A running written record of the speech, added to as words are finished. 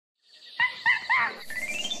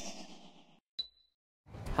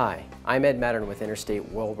Hi, I'm Ed Mattern with Interstate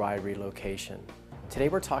Worldwide Relocation. Today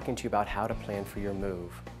we're talking to you about how to plan for your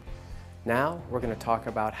move. Now we're going to talk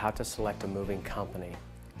about how to select a moving company.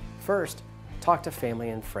 First, talk to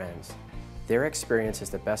family and friends. Their experience is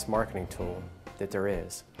the best marketing tool that there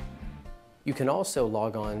is. You can also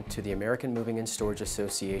log on to the American Moving and Storage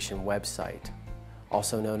Association website,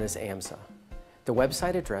 also known as AMSA. The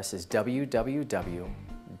website address is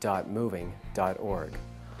www.moving.org.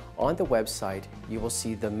 On the website, you will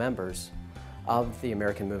see the members of the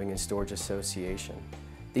American Moving and Storage Association.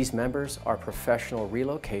 These members are professional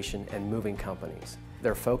relocation and moving companies.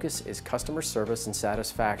 Their focus is customer service and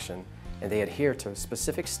satisfaction, and they adhere to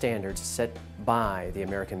specific standards set by the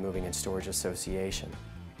American Moving and Storage Association.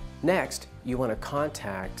 Next, you want to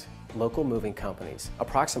contact local moving companies,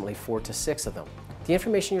 approximately 4 to 6 of them. The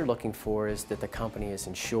information you're looking for is that the company is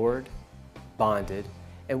insured, bonded,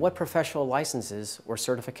 and what professional licenses or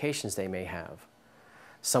certifications they may have.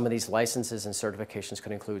 Some of these licenses and certifications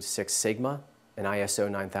could include Six Sigma and ISO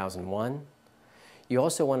 9001. You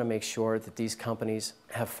also want to make sure that these companies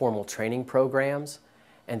have formal training programs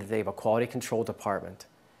and that they have a quality control department.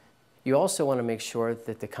 You also want to make sure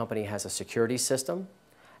that the company has a security system,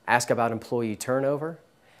 ask about employee turnover,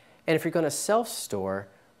 and if you're going to self-store,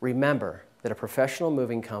 remember that a professional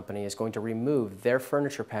moving company is going to remove their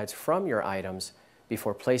furniture pads from your items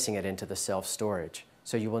before placing it into the self-storage,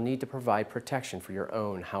 so you will need to provide protection for your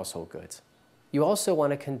own household goods. You also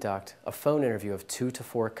want to conduct a phone interview of 2 to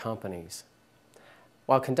 4 companies.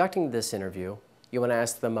 While conducting this interview, you want to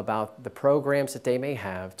ask them about the programs that they may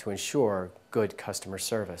have to ensure good customer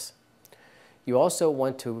service. You also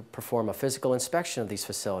want to perform a physical inspection of these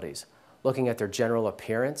facilities, looking at their general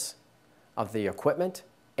appearance of the equipment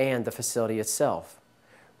and the facility itself,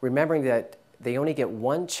 remembering that they only get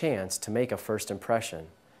one chance to make a first impression.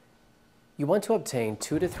 You want to obtain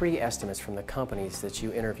 2 to 3 estimates from the companies that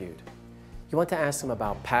you interviewed. You want to ask them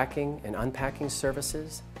about packing and unpacking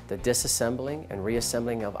services, the disassembling and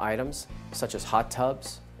reassembling of items such as hot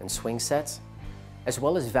tubs and swing sets, as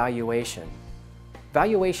well as valuation.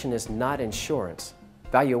 Valuation is not insurance.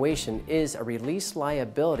 Valuation is a release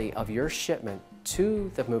liability of your shipment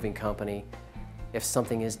to the moving company if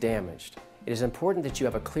something is damaged. It is important that you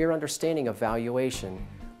have a clear understanding of valuation,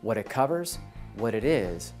 what it covers, what it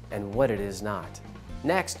is, and what it is not.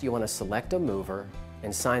 Next, you want to select a mover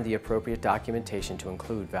and sign the appropriate documentation to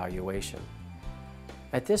include valuation.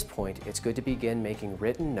 At this point, it's good to begin making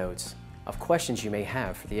written notes of questions you may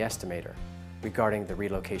have for the estimator regarding the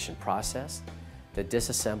relocation process, the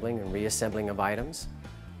disassembling and reassembling of items,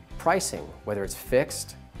 pricing, whether it's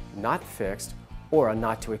fixed, not fixed, or a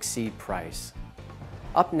not to exceed price.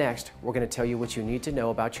 Up next, we're going to tell you what you need to know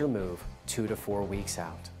about your move 2 to 4 weeks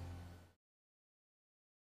out.